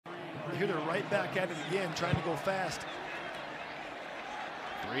here they're right back at it again, trying to go fast.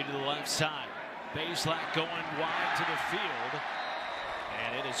 3 to the left side. Bazelak going wide to the field.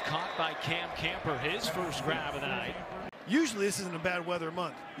 And it is caught by Cam Camper, his first grab of the night. Usually this isn't a bad weather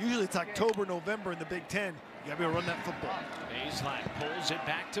month. Usually it's October, November in the Big Ten. You gotta be able to run that football. Bazelak pulls it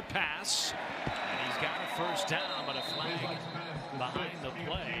back to pass. And he's got a first down, but a flag behind the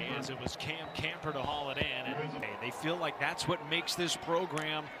play as it was Cam Camper to haul it in. And they feel like that's what makes this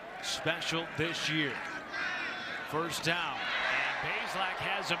program special this year. First down. And Bazelak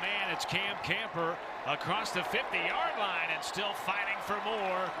has a man. It's Cam Camper across the 50-yard line and still fighting for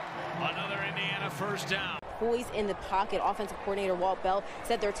more. Another Indiana first down. Poise in the pocket. Offensive coordinator Walt Bell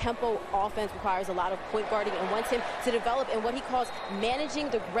said their tempo offense requires a lot of point guarding and wants him to develop in what he calls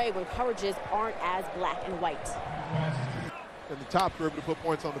managing the gray when coverages aren't as black and white. And the top group to put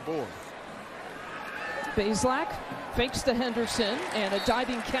points on the board. Bazelak fakes to Henderson and a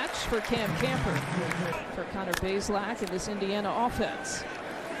diving catch for Cam Camper. For Connor Bazelak in this Indiana offense.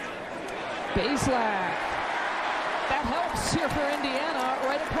 Bazelak. That helps here for Indiana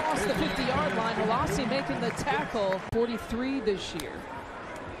right across the 50-yard line. Velocity making the tackle. 43 this year.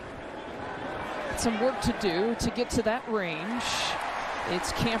 Some work to do to get to that range.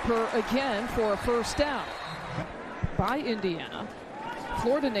 It's Camper again for a first down by Indiana.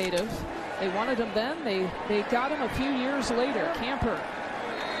 Florida native. They wanted him then. They got him a few years later. Camper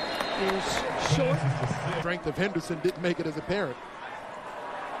is short. The strength of Henderson didn't make it as apparent.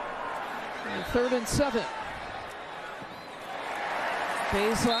 And 3rd and 7.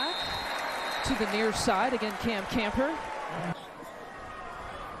 Bazelak to the near side. Again, Cam Camper.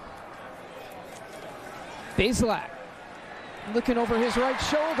 Bazelak looking over his right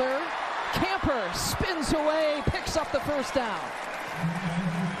shoulder. Camper spins away, picks up the first down.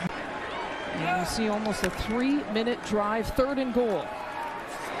 And you see almost a 3-minute drive, 3rd and goal.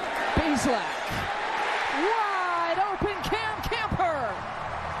 Bazelak, wide open, Cam Camper.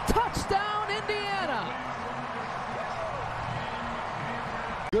 Touchdown, Indiana.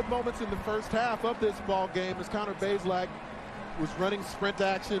 Good moments in the first half of this ball game as Connor Bazelak was running sprint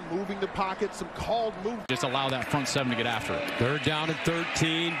action, moving the pocket, some called movement. Just allow that front 7 to get after it. 3rd down and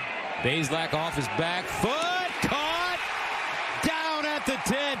 13. Bazelak off his back foot, caught down at the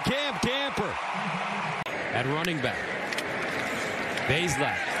 10. Cam Camper at running back.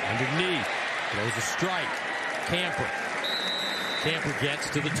 Bazelak underneath, throws a strike. Camper gets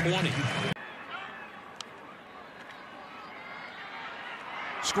to the 20.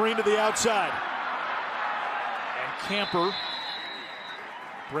 Screen to the outside. And Camper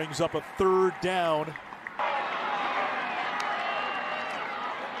brings up a 3rd down.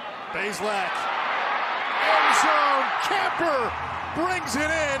 Bazelak. End zone. Camper brings it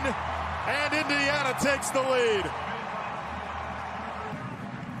in. And Indiana takes the lead.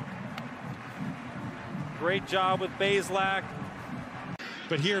 Great job with Bazelak.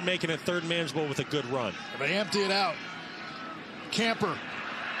 But here making it 3rd manageable with a good run. They empty it out. Camper.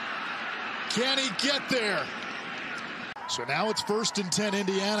 Can he get there? So now it's 1st and 10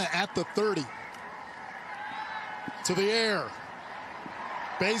 Indiana at the 30. To the air.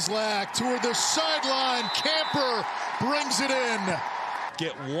 Bazelak toward the sideline. Camper brings it in.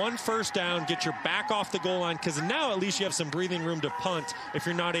 Get 1 first down, get your back off the goal line, because now at least you have some breathing room to punt if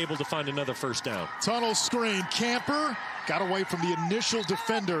you're not able to find another first down. Tunnel screen. Camper got away from the initial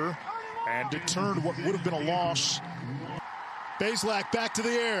defender and deterred what would have been a loss. Bazelak back to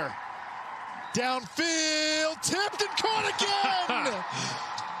the air. Downfield, tipped and caught again!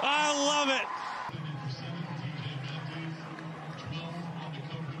 I love it.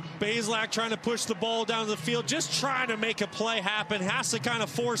 Bazelak trying to push the ball down the field, just trying to make a play happen, has to kind of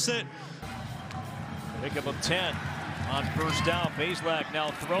force it. Pick up a 10 on first down. Bazelak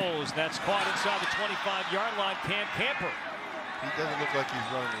now throws. That's caught inside the 25-yard line. Cam Camper. He doesn't look like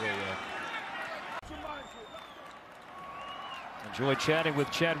he's running real well. Enjoyed chatting with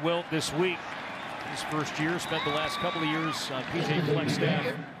Chad Wilt this week. His first year, spent the last couple of years on PJ Fleck's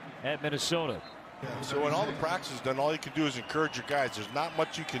staff at Minnesota. Yeah, so when all the practice is done, all you can do is encourage your guys. There's not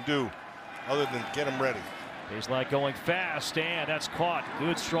much you can do other than get them ready. Bazelak going fast, and that's caught.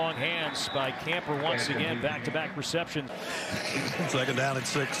 Good strong hands by Camper once again. Back-to-back reception. 2nd down and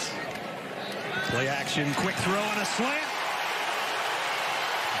 6. Play action, quick throw and a slant.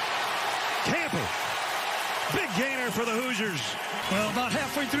 Camper. Big gainer for the Hoosiers. Well, about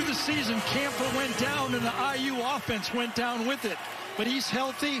halfway through the season, Camper went down and the IU offense went down with it. But he's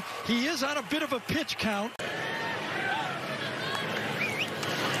healthy. He is on a bit of a pitch count.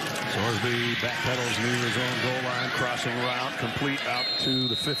 Sorsby backpedals near his own goal line, crossing route, complete out to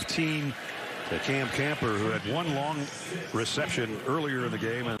the 15 to Cam Camper, who had 1 long reception earlier in the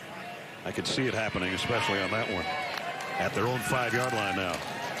game. I could see it happening, especially on that one. At their own 5-yard line now.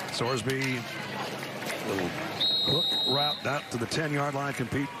 Sorsby, little hook route out to the 10-yard line,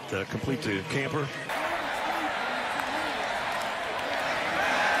 complete to Camper.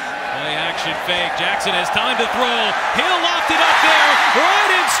 Play action fake. Jackson has time to throw. He'll loft it up there,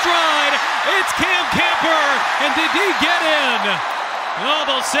 right in stride. It's Cam Camper, and did he get in? Oh,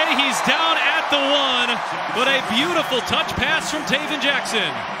 they'll say he's down at the 1, but a beautiful touch pass from Taven Jackson.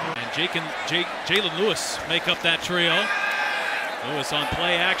 And Jalen Lewis make up that trio. Lewis on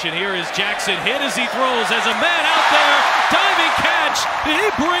play action. Here is Jackson hit as he throws. As a man out there, diving catch. Did he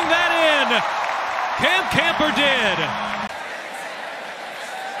bring that in? Cam Camper did.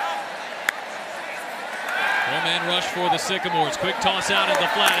 One-man rush for the Sycamores. Quick toss out in the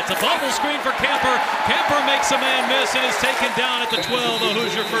flat. It's a bubble screen for Camper. Camper makes a man miss and is taken down at the 12. A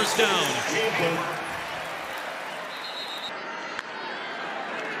Hoosier first down.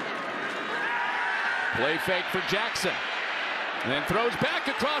 Play fake for Jackson. And then throws back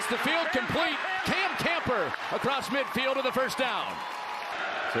across the field, complete. Cam Camper across midfield to the first down.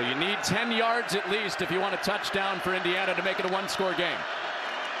 So you need 10 yards at least if you want a touchdown for Indiana to make it a one-score game.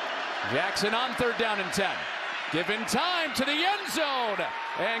 Jackson on 3rd down and 10. Given time to the end zone.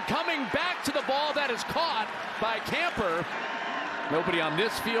 And coming back to the ball that is caught by Camper. Nobody on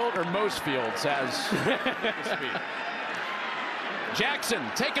this field or most fields has speed. Jackson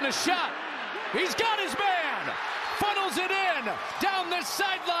taking a shot. He's got his man. Funnels it in down the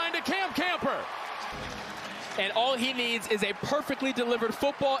sideline to Cam Camper. And all he needs is a perfectly delivered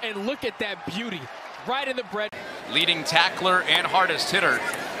football, and look at that beauty right in the bread. Leading tackler and hardest hitter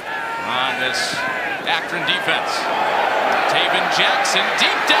on this Akron defense. Taven Jackson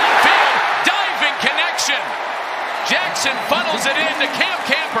deep downfield, diving connection. Jackson funnels it in to Cam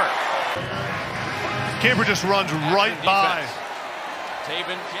Camper. Camper just runs right by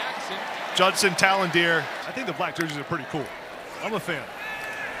Taven Jackson. Judson Tallendeer. I think the black jerseys are pretty cool. I'm a fan.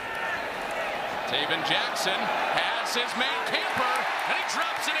 Taven Jackson has his man Camper, and he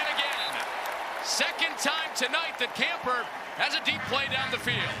drops it in again. Second time tonight that Camper has a deep play down the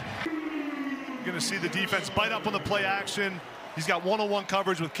field. You're going to see the defense bite up on the play action. He's got one-on-one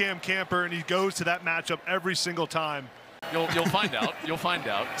coverage with Cam Camper, and he goes to that matchup every single time. You'll find out. You'll find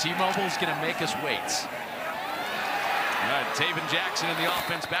out. T-Mobile's going to make us wait. All right, Taven Jackson in the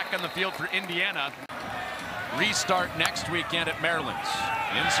offense back on the field for Indiana. Restart next weekend at Maryland's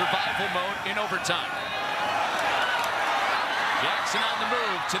in survival mode in overtime. Jackson on the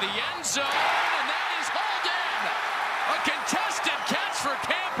move to the end zone, and that is hauled in. A contested catch for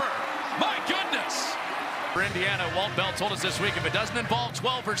Camper. My goodness. For Indiana, Walt Bell told us this week if it doesn't involve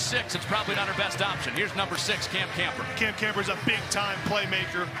 12 or 6, it's probably not our best option. Here's number 6, Cam Camper. Cam Camper's a big-time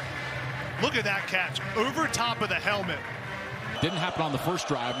playmaker. Look at that catch over top of the helmet. Didn't happen on the first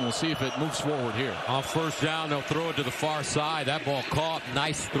drive, and we'll see if it moves forward here. On 1st down, they'll throw it to the far side. That ball caught.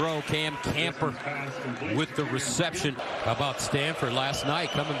 Nice throw. Cam Camper with the reception. How about Stanford last night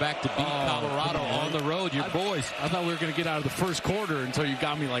coming back to beat Colorado on the road? Your boys. I thought we were going to get out of the first quarter until you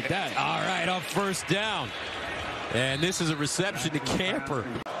got me like that. All right, on 1st down. And this is a reception to Camper.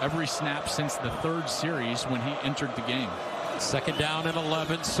 Every snap since the 3rd series when he entered the game. 2nd down and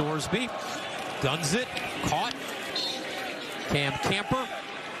 11. Sorsby guns it. Caught. Cam Camper.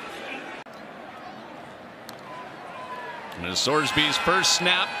 And Sorsby's first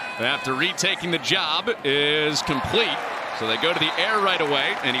snap after retaking the job is complete. So they go to the air right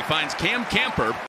away, and he finds Cam Camper.